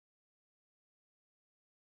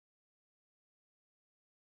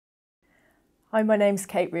Hi, my name's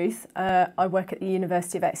Ruth. I work at the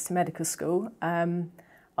University of Exeter Medical School.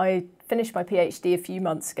 I finished my PhD a few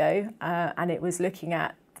months ago and it was looking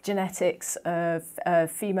at the genetics of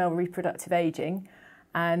female reproductive ageing,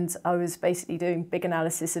 and I was basically doing big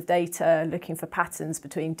analysis of data looking for patterns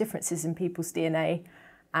between differences in people's DNA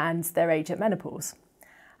and their age at menopause.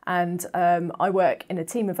 And I work in a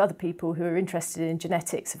team of other people who are interested in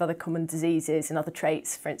genetics of other common diseases and other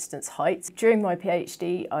traits, for instance, height. During my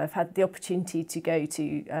PhD, I've had the opportunity to go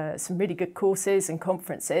to some really good courses and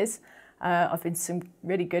conferences. I've been to some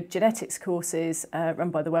really good genetics courses run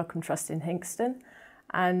by the Wellcome Trust in Hinxton.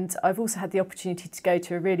 And I've also had the opportunity to go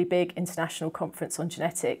to a really big international conference on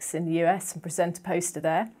genetics in the US and present a poster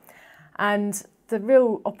there. And the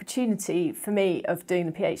real opportunity for me of doing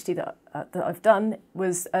the PhD that I've done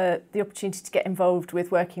was the opportunity to get involved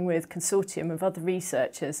with working with a consortium of other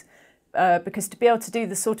researchers, because to be able to do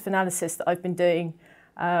the sort of analysis that I've been doing,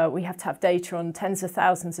 we have to have data on tens of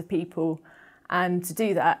thousands of people, and to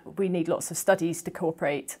do that we need lots of studies to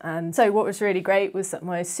cooperate. And so what was really great was that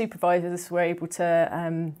my supervisors were able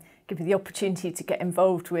to give me the opportunity to get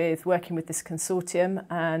involved with working with this consortium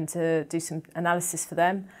and to do some analysis for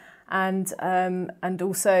them. And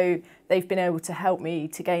also they've been able to help me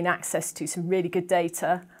to gain access to some really good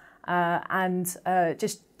data and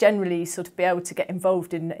just generally sort of be able to get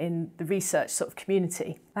involved in the research sort of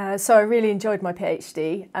community. So I really enjoyed my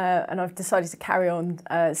PhD and I've decided to carry on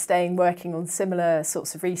staying working on similar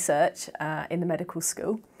sorts of research in the medical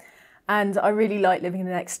school. And I really like living in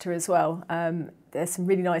Exeter as well. There's some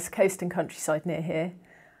really nice coast and countryside near here.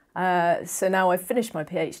 So now I've finished my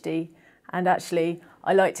PhD, and actually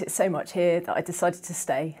I liked it so much here that I decided to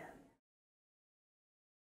stay.